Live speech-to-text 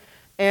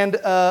and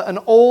an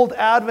old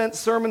Advent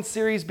sermon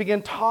series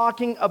began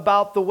talking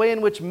about the way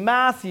in which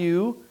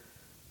Matthew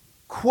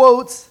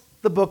quotes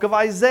the book of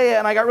Isaiah.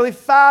 And I got really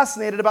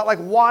fascinated about, like,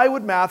 why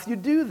would Matthew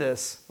do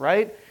this,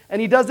 right?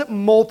 And he does it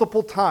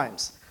multiple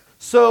times.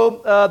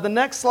 So the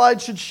next slide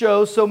should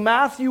show, so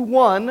Matthew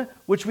 1,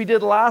 which we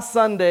did last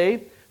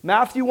Sunday,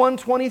 Matthew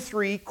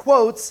 1:23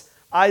 quotes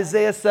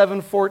Isaiah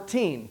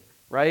 7:14,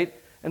 right?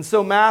 And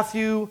so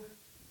Matthew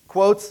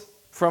quotes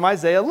from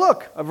Isaiah,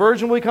 look, a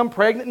virgin will become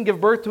pregnant and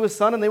give birth to a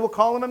son, and they will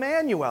call him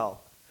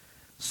Emmanuel.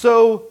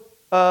 So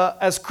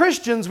as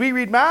Christians, we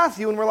read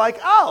Matthew and we're like,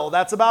 oh,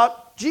 that's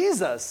about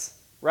Jesus,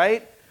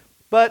 right?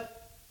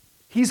 But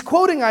he's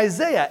quoting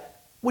Isaiah,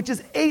 which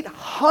is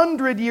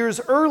 800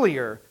 years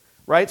earlier,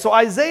 right? So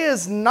Isaiah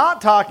is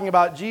not talking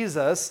about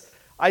Jesus.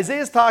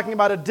 Isaiah is talking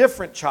about a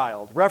different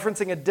child,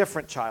 referencing a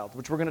different child,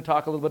 which we're going to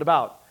talk a little bit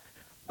about.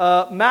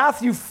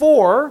 Matthew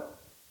 4,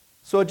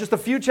 so just a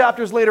few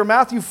chapters later,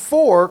 Matthew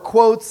 4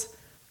 quotes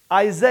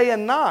Isaiah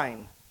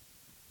 9.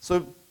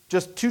 So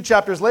just 2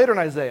 chapters later in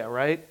Isaiah,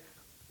 right?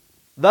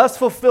 Thus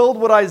fulfilled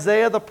what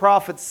Isaiah the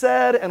prophet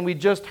said, and we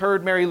just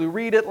heard Mary Lou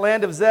read it,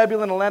 land of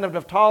Zebulun and land of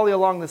Naphtali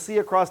along the sea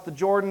across the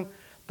Jordan,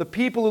 the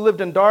people who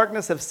lived in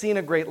darkness have seen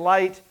a great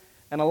light,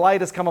 and a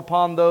light has come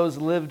upon those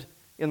who lived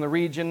in the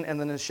region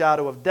and in the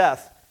shadow of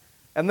death.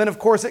 And then, of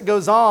course, it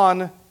goes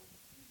on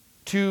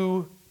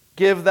to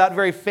give that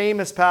very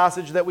famous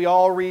passage that we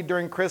all read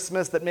during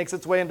Christmas that makes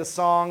its way into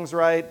songs,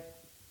 right?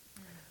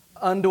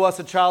 Unto us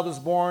a child is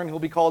born, he'll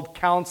be called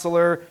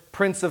Counselor,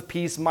 Prince of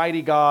Peace,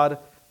 Mighty God,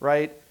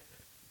 right?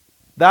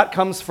 That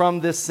comes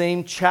from this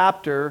same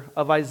chapter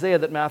of Isaiah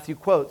that Matthew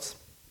quotes.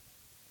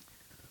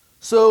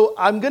 So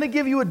I'm going to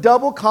give you a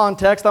double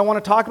context. I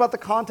want to talk about the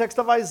context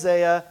of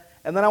Isaiah,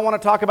 and then I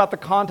want to talk about the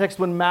context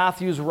when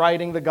Matthew's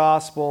writing the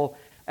gospel,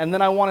 and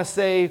then I want to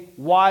say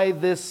why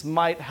this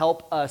might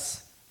help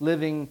us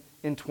living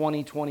in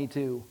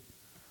 2022,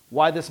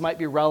 why this might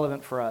be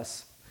relevant for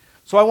us.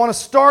 So I want to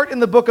start in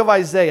the book of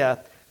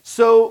Isaiah.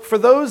 So for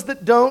those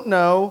that don't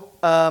know,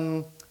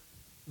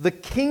 the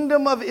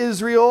kingdom of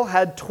Israel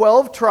had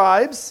 12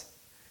 tribes,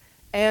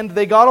 and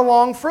they got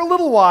along for a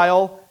little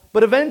while,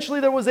 but eventually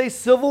there was a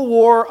civil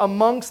war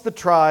amongst the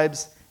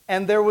tribes,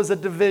 and there was a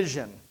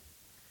division.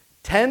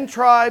 10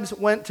 tribes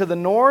went to the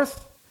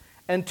north,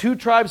 and 2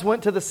 tribes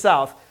went to the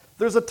south.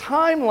 There's a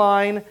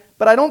timeline,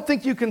 but I don't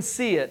think you can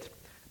see it.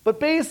 But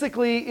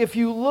basically, if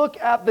you look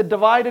at the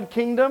divided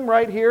kingdom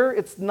right here,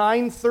 it's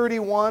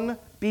 931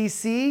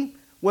 BC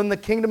when the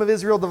kingdom of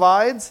Israel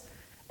divides.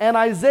 And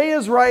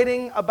Isaiah's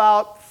writing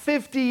about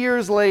 50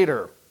 years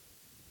later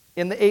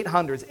in the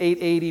 800s,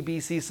 880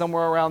 BC,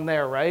 somewhere around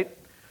there, right?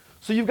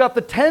 So you've got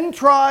the 10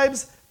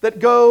 tribes that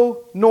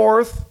go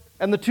north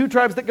and the 2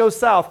 tribes that go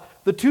south.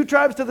 The 2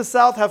 tribes to the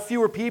south have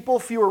fewer people,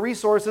 fewer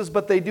resources,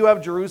 but they do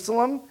have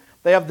Jerusalem,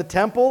 they have the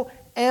temple,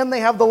 and they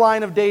have the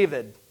line of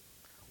David,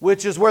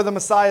 which is where the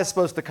Messiah is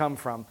supposed to come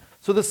from.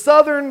 So the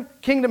southern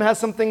kingdom has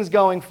some things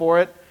going for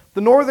it.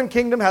 The northern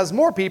kingdom has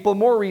more people,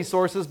 more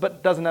resources,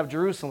 but doesn't have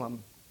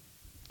Jerusalem.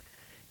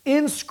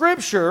 In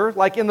Scripture,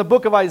 like in the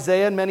book of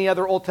Isaiah and many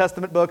other Old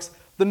Testament books,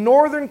 the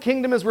northern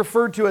kingdom is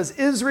referred to as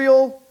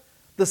Israel.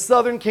 The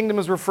southern kingdom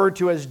is referred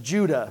to as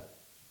Judah,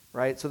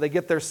 right? So they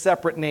get their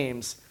separate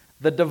names,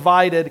 the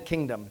divided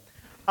kingdom.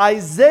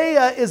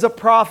 Isaiah is a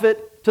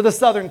prophet to the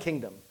southern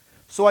kingdom.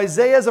 So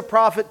Isaiah is a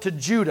prophet to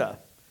Judah.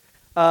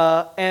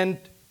 And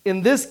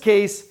in this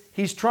case,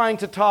 he's trying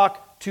to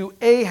talk to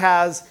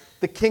Ahaz,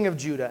 the king of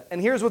Judah.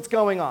 And here's what's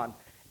going on.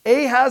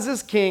 Ahaz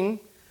is king,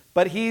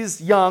 but he's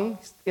young,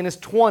 in his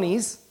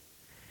 20s,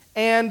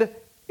 and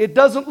it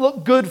doesn't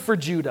look good for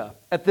Judah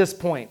at this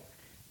point.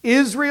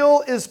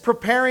 Israel is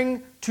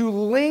preparing to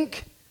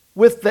link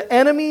with the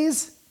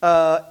enemies,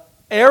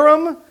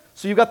 Aram.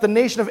 So you've got the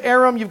nation of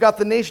Aram, you've got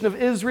the nation of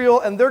Israel,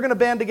 and they're going to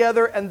band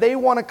together, and they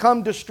want to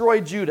come destroy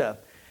Judah.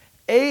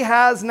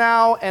 Ahaz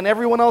now and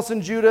everyone else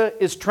in Judah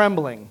is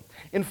trembling.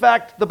 In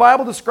fact, the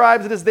Bible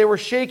describes it as they were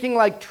shaking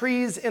like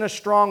trees in a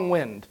strong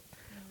wind.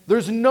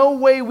 There's no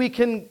way we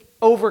can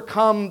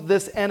overcome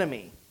this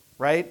enemy,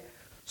 right?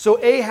 So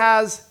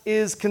Ahaz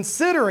is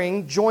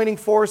considering joining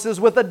forces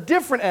with a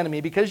different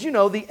enemy because, you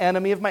know, the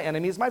enemy of my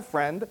enemy is my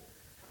friend.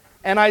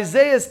 And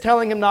Isaiah is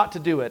telling him not to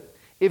do it.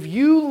 If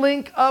you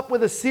link up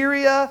with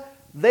Assyria,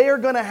 they are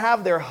going to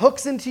have their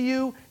hooks into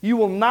you. You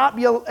will not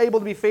be able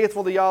to be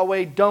faithful to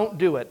Yahweh. Don't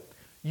do it.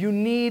 You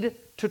need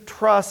to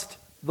trust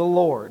the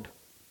Lord.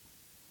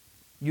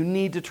 You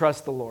need to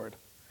trust the Lord.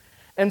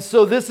 And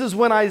so this is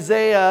when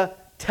Isaiah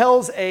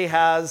tells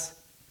Ahaz,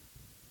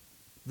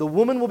 the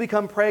woman will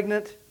become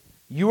pregnant.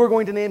 You are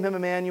going to name him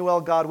Emmanuel,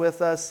 God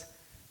with us.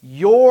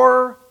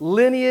 Your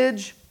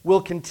lineage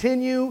will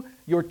continue.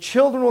 Your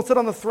children will sit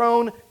on the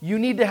throne. You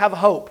need to have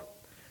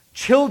hope.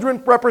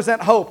 Children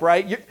represent hope,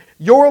 right?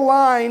 Your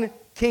line,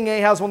 King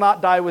Ahaz, will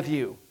not die with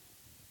you.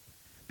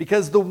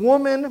 Because the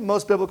woman,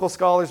 most biblical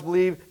scholars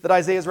believe that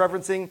Isaiah is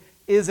referencing,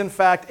 is in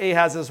fact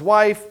Ahaz's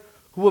wife,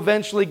 who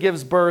eventually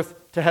gives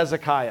birth to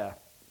Hezekiah,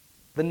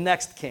 the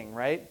next king,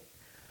 right?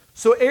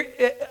 So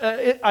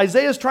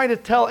Isaiah is trying to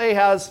tell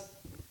Ahaz,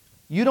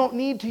 You don't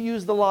need to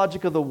use the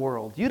logic of the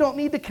world. You don't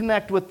need to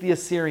connect with the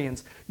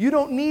Assyrians. You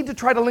don't need to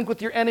try to link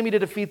with your enemy to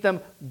defeat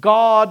them.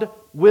 God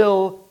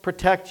will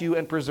protect you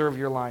and preserve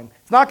your line.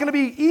 It's not going to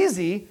be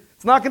easy.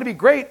 It's not going to be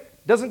great.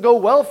 It doesn't go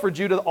well for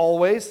Judah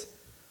always.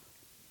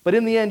 But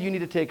in the end, you need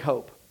to take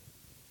hope.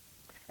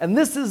 And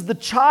this is the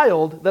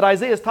child that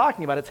Isaiah is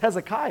talking about. It's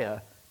Hezekiah.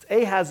 It's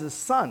Ahaz's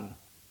son.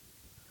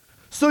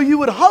 So you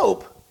would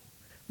hope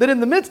that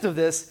in the midst of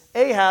this,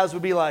 Ahaz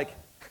would be like,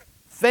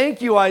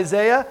 thank you,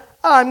 Isaiah.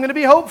 I'm going to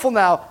be hopeful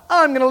now.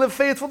 I'm going to live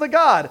faithful to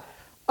God.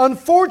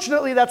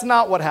 Unfortunately, that's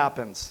not what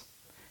happens.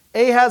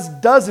 Ahaz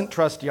doesn't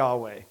trust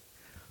Yahweh.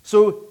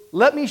 So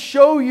let me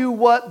show you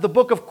what the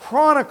book of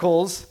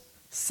Chronicles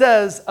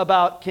says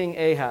about King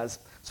Ahaz.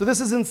 So this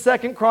is in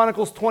 2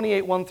 Chronicles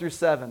 28, 1 through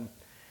 7.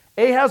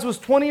 Ahaz was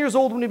 20 years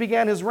old when he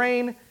began his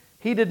reign.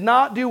 He did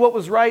not do what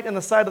was right in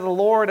the sight of the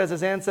Lord as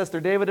his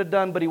ancestor David had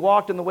done, but he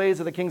walked in the ways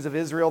of the kings of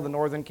Israel, the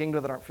northern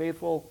kingdom that aren't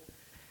faithful.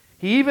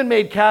 He even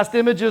made cast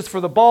images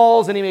for the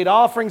Baals, and he made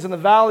offerings in the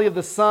valley of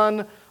the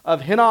son of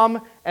Hinnom,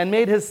 and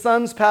made his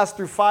sons pass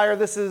through fire.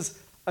 This is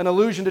an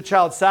allusion to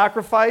child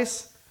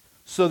sacrifice.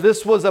 So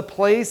this was a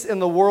place in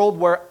the world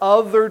where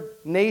other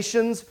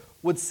nations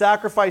would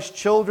sacrifice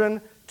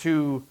children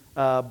to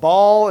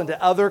Baal and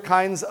to other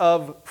kinds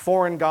of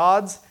foreign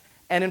gods.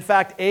 And in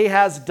fact,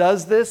 Ahaz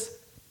does this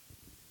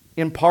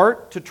in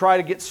part to try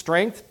to get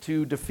strength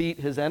to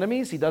defeat his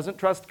enemies. He doesn't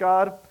trust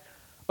God.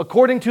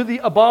 According to the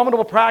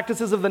abominable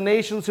practices of the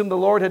nations whom the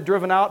Lord had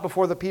driven out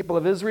before the people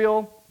of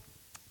Israel.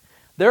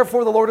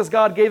 Therefore the Lord his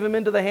God gave him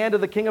into the hand of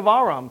the king of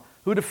Aram,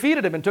 who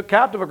defeated him and took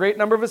captive a great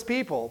number of his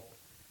people.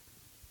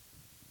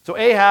 So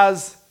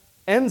Ahaz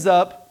ends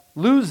up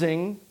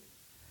losing,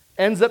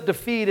 ends up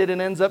defeated,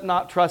 and ends up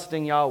not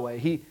trusting Yahweh.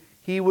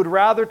 He would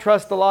rather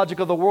trust the logic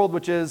of the world,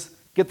 which is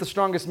get the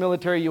strongest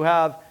military you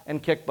have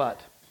and kick butt,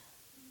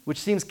 which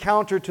seems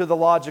counter to the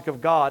logic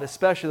of God,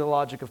 especially the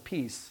logic of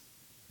peace.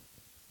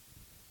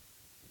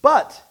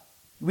 But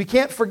we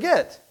can't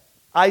forget,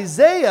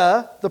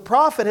 Isaiah, the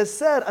prophet, has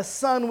said a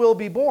son will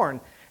be born.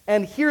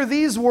 And hear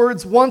these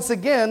words once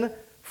again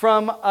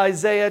from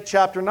Isaiah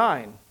chapter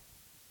 9.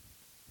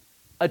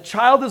 A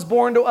child is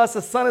born to us,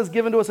 a son is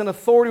given to us, and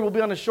authority will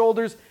be on his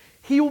shoulders.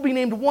 He will be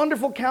named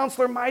Wonderful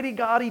Counselor, Mighty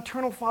God,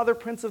 Eternal Father,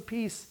 Prince of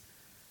Peace.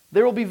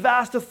 There will be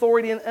vast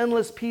authority and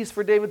endless peace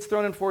for David's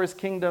throne and for his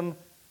kingdom,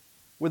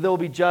 where there will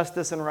be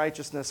justice and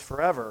righteousness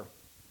forever.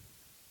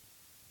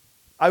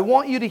 I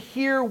want you to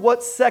hear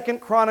what 2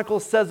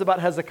 Chronicles says about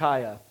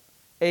Hezekiah,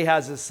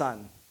 Ahaz's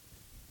son.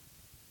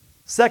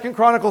 2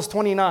 Chronicles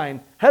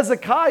 29.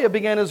 Hezekiah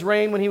began his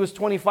reign when he was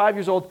 25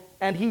 years old,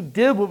 and he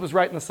did what was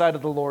right in the sight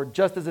of the Lord,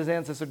 just as his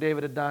ancestor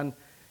David had done.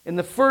 In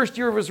the first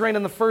year of his reign,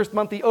 in the first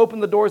month, he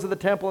opened the doors of the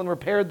temple and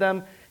repaired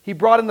them. He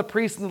brought in the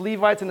priests and the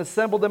Levites and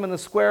assembled them in the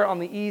square on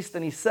the east,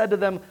 and he said to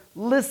them,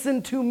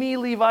 listen to me,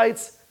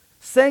 Levites,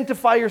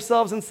 sanctify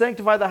yourselves and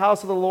sanctify the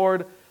house of the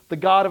Lord, the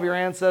God of your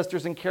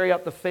ancestors, and carry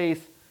out the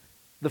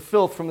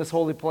filth from this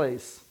holy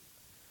place.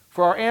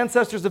 For our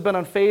ancestors have been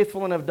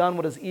unfaithful and have done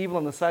what is evil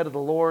in the sight of the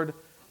Lord.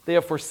 They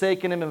have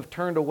forsaken him and have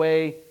turned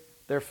away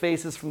their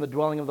faces from the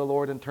dwelling of the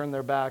Lord and turned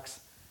their backs.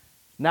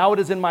 Now it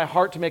is in my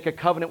heart to make a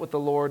covenant with the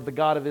Lord, the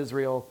God of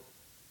Israel,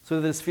 so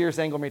that his fierce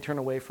anger may turn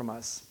away from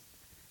us.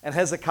 And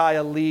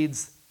Hezekiah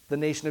leads the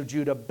nation of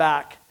Judah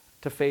back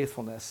to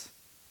faithfulness.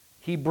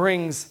 He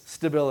brings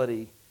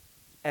stability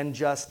and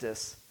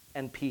justice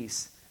and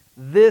peace.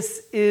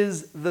 This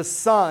is the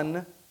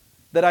son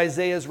that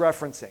Isaiah is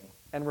referencing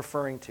and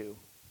referring to.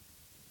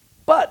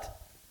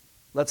 But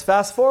let's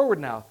fast forward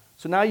now.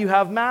 So now you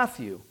have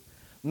Matthew.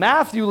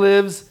 Matthew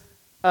lives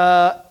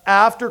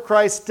after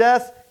Christ's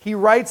death. He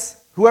writes,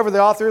 whoever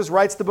the author is,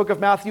 writes the book of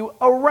Matthew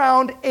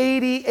around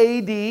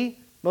 80 AD.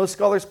 Most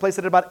scholars place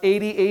it at about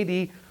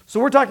 80 AD. So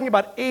we're talking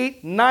about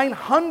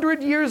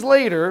 900 years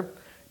later.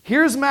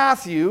 Here's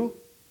Matthew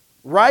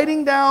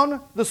writing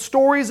down the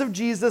stories of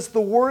Jesus,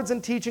 the words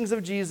and teachings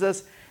of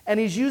Jesus, and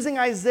he's using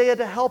Isaiah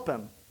to help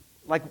him.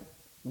 Like,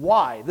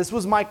 why? This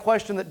was my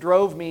question that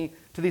drove me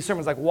to these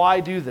sermons. Like, why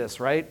do this,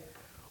 right?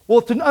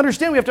 Well, to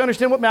understand, we have to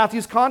understand what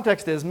Matthew's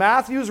context is.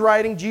 Matthew's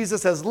writing,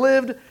 Jesus has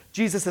lived,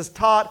 Jesus has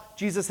taught,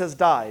 Jesus has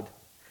died.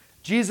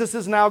 Jesus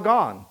is now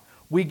gone.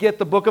 We get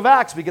the book of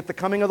Acts, we get the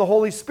coming of the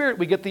Holy Spirit,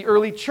 we get the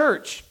early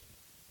church.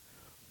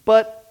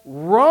 But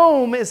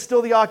Rome is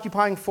still the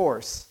occupying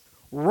force.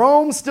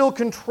 Rome still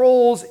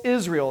controls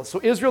Israel. So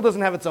Israel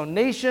doesn't have its own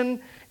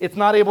nation. It's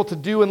not able to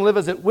do and live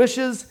as it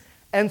wishes.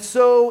 And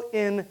so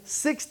in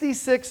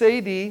 66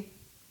 AD,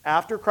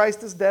 after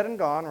Christ is dead and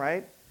gone,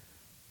 right,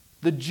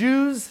 the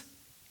Jews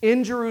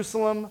in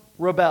Jerusalem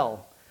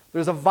rebel.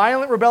 There's a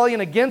violent rebellion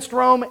against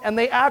Rome, and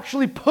they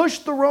actually push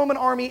the Roman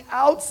army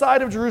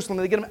outside of Jerusalem.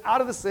 They get them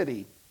out of the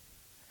city.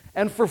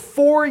 And for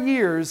 4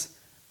 years,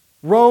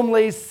 Rome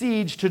lays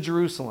siege to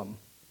Jerusalem.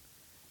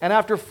 And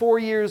after 4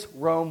 years,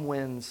 Rome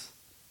wins.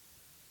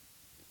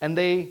 And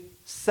they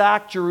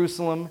sack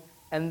Jerusalem,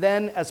 and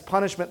then as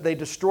punishment, they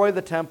destroy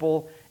the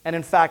temple, and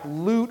in fact,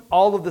 loot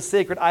all of the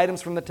sacred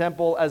items from the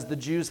temple as the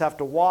Jews have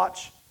to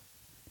watch.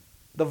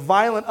 The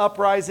violent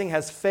uprising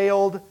has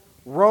failed.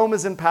 Rome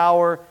is in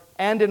power,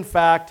 and in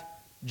fact,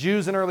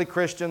 Jews and early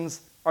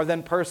Christians are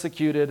then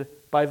persecuted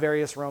by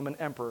various Roman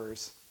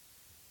emperors,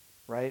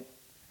 right?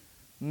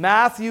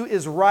 Matthew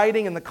is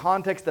writing in the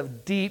context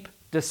of deep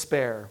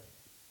despair.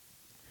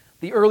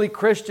 The early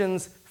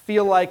Christians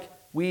feel like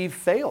we've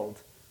failed.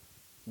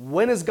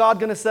 When is God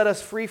going to set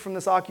us free from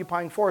this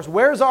occupying force?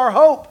 Where's our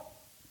hope?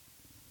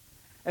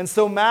 And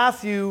so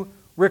Matthew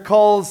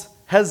recalls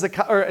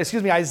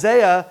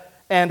Isaiah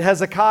and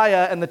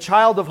Hezekiah and the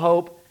child of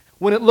hope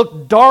when it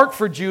looked dark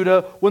for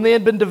Judah, when they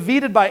had been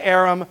defeated by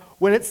Aram,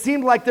 when it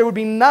seemed like there would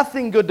be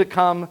nothing good to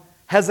come.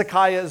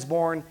 Hezekiah is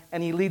born,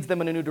 and he leads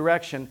them in a new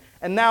direction.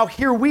 And now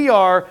here we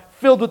are,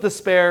 filled with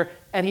despair,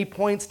 and he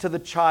points to the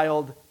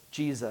child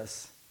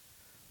Jesus,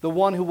 the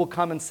one who will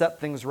come and set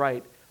things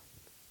right,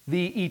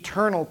 the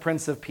eternal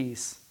Prince of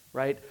Peace,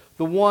 right?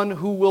 The one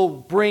who will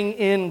bring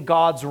in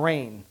God's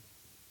reign.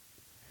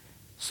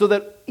 So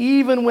that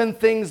even when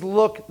things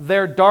look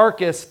their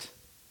darkest,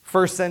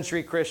 first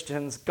century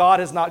Christians, God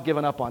has not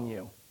given up on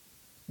you.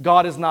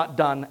 God is not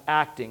done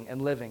acting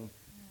and living.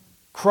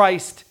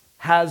 Christ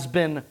has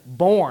been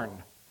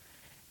born.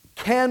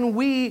 Can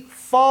we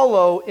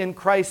follow in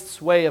Christ's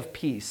way of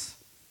peace?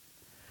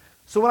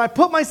 So when I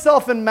put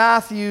myself in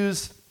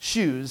Matthew's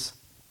shoes,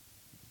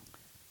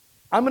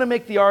 I'm going to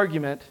make the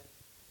argument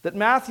that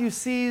Matthew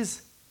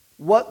sees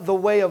what the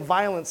way of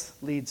violence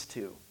leads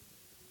to.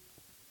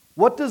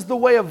 What does the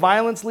way of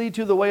violence lead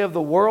to? The way of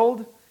the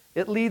world?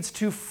 It leads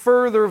to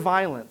further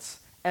violence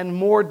and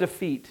more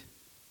defeat.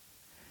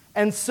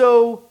 And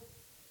so,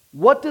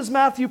 what does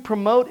Matthew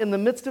promote in the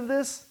midst of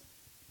this?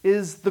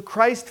 Is the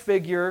Christ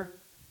figure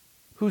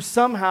who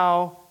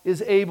somehow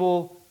is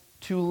able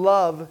to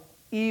love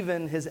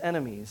even his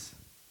enemies.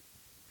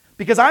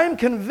 Because I am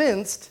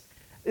convinced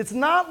it's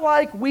not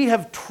like we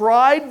have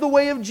tried the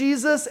way of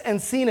Jesus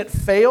and seen it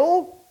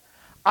fail.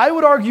 I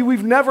would argue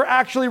we've never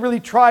actually really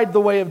tried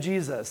the way of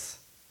Jesus.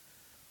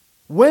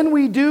 When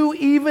we do,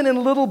 even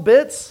in little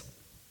bits,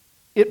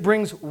 it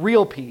brings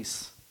real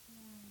peace,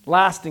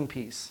 lasting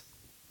peace.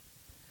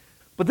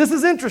 But this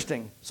is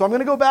interesting. So I'm going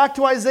to go back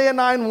to Isaiah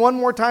 9 one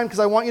more time because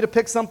I want you to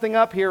pick something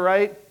up here,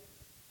 right?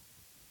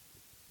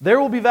 There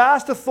will be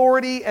vast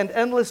authority and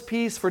endless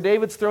peace for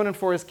David's throne and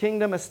for his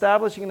kingdom,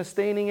 establishing and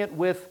sustaining it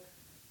with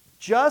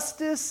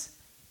justice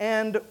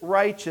and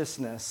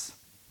righteousness.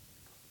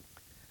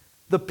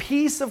 The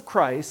peace of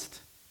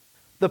Christ,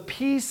 the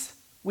peace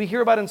we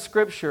hear about in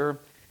Scripture,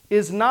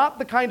 is not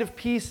the kind of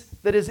peace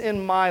that is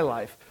in my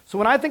life. So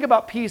when I think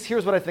about peace,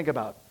 here's what I think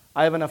about.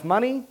 I have enough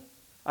money.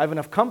 I have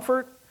enough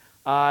comfort.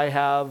 I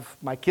have,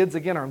 my kids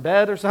again are in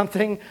bed or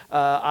something.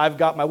 I've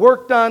got my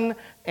work done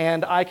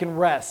and I can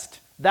rest.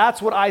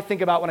 That's what I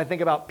think about when I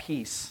think about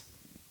peace.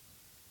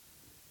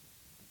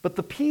 But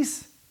the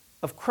peace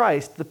of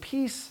Christ, the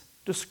peace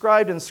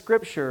described in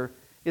Scripture,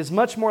 is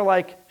much more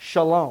like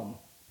shalom,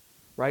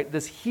 right?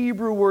 This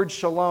Hebrew word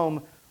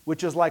shalom,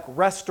 which is like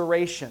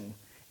restoration.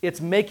 It's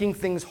making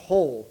things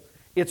whole.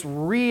 It's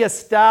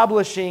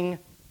reestablishing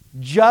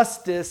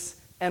justice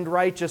and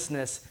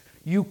righteousness.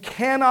 You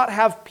cannot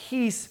have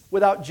peace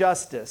without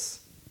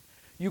justice.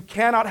 You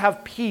cannot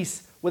have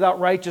peace without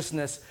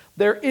righteousness.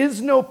 There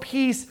is no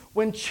peace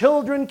when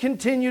children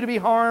continue to be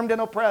harmed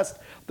and oppressed.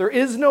 There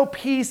is no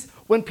peace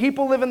when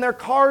people live in their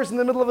cars in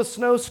the middle of a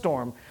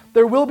snowstorm.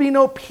 There will be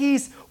no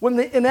peace when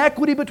the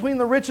inequity between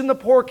the rich and the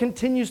poor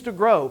continues to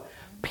grow.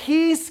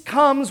 Peace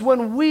comes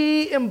when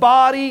we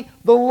embody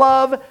the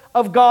love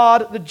of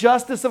God, the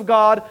justice of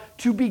God,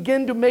 to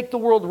begin to make the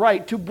world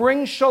right, to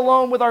bring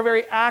shalom with our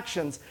very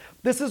actions.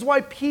 This is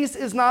why peace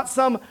is not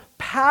some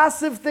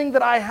passive thing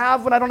that I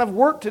have when I don't have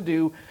work to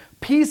do.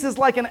 Peace is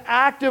like an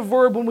active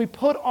verb when we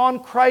put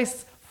on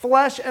Christ's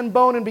flesh and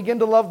bone and begin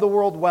to love the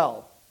world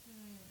well.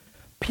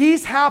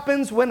 Peace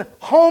happens when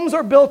homes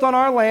are built on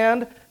our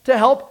land to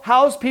help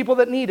house people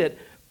that need it.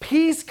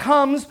 Peace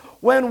comes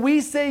when we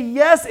say,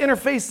 yes,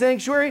 Interfaith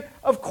Sanctuary,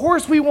 of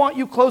course we want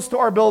you close to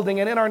our building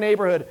and in our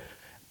neighborhood.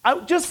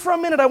 Just for a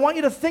minute, I want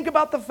you to think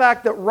about the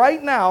fact that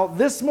right now,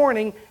 this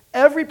morning,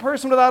 every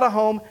person without a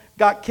home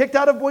got kicked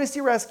out of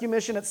Boise Rescue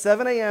Mission at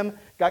 7 a.m.,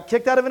 got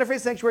kicked out of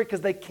Interfaith Sanctuary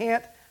because they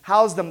can't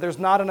house them. There's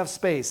not enough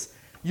space.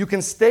 You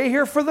can stay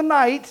here for the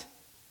night,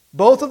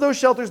 both of those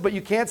shelters, but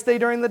you can't stay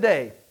during the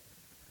day.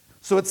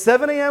 So at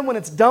 7 a.m. when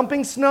it's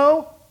dumping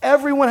snow,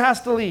 everyone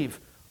has to leave.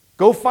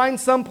 Go find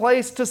some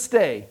place to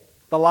stay.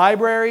 The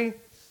library,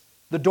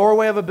 the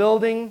doorway of a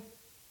building.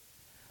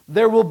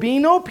 There will be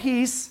no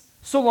peace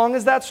so long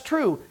as that's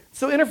true.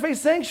 So Interfaith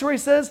Sanctuary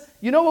says,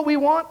 you know what we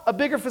want? A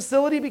bigger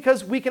facility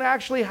because we can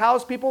actually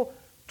house people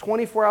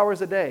 24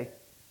 hours a day.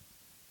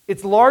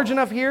 It's large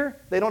enough here,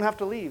 they don't have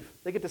to leave.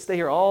 They get to stay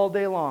here all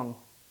day long,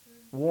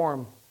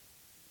 warm.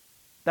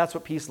 That's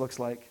what peace looks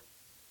like.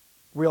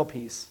 Real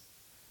peace.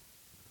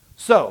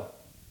 So,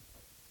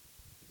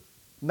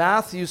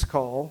 Matthew's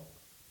call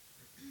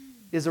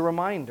is a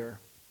reminder.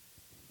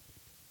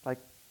 Like,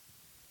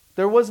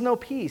 there was no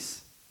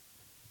peace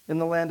in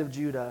the land of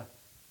Judah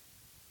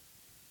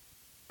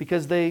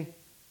because they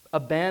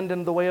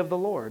abandoned the way of the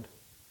Lord.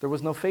 There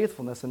was no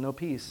faithfulness and no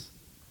peace.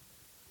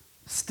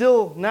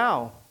 Still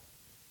now,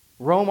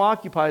 Rome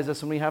occupies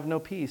us when we have no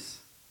peace.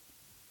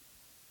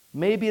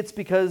 Maybe it's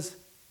because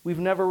we've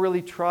never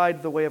really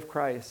tried the way of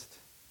Christ.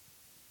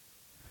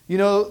 You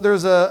know,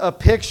 there's a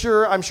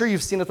picture, I'm sure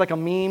you've seen it, like a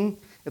meme.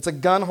 It's a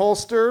gun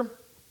holster.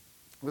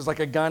 There's like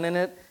a gun in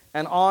it.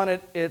 And on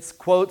it, it's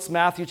quotes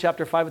Matthew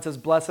chapter 5. It says,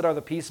 "Blessed are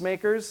the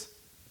peacemakers."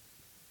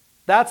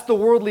 That's the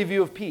worldly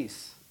view of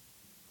peace.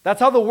 That's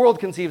how the world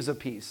conceives of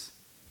peace.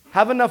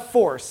 Have enough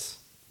force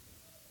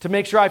to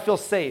make sure I feel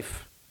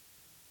safe.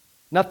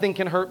 Nothing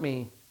can hurt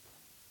me.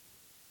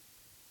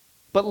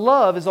 But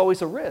love is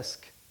always a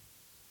risk.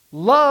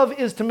 Love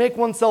is to make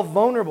oneself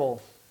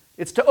vulnerable.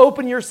 It's to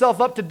open yourself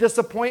up to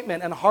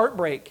disappointment and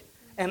heartbreak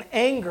and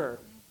anger.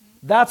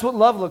 That's what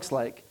love looks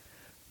like.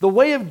 The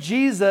way of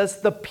Jesus,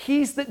 the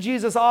peace that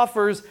Jesus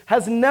offers,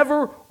 has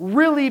never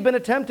really been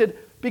attempted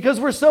because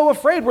we're so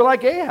afraid. We're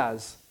like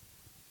Ahaz.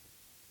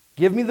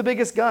 Give me the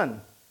biggest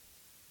gun.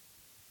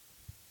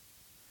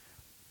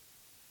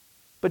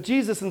 But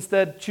Jesus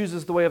instead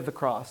chooses the way of the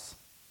cross.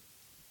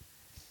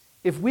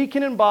 If we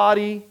can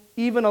embody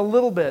even a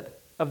little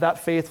bit of that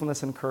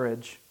faithfulness and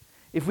courage,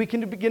 if we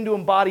can begin to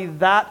embody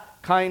that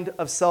kind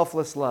of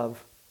selfless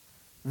love,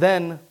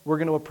 then we're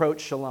going to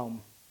approach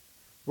shalom.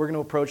 We're going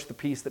to approach the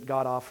peace that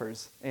God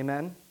offers.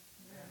 Amen?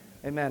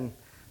 Amen.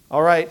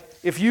 All right.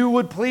 If you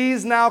would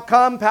please now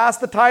come pass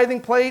the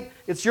tithing plate.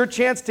 It's your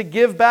chance to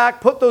give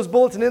back. Put those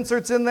bulletin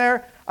inserts in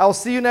there. I'll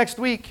see you next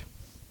week.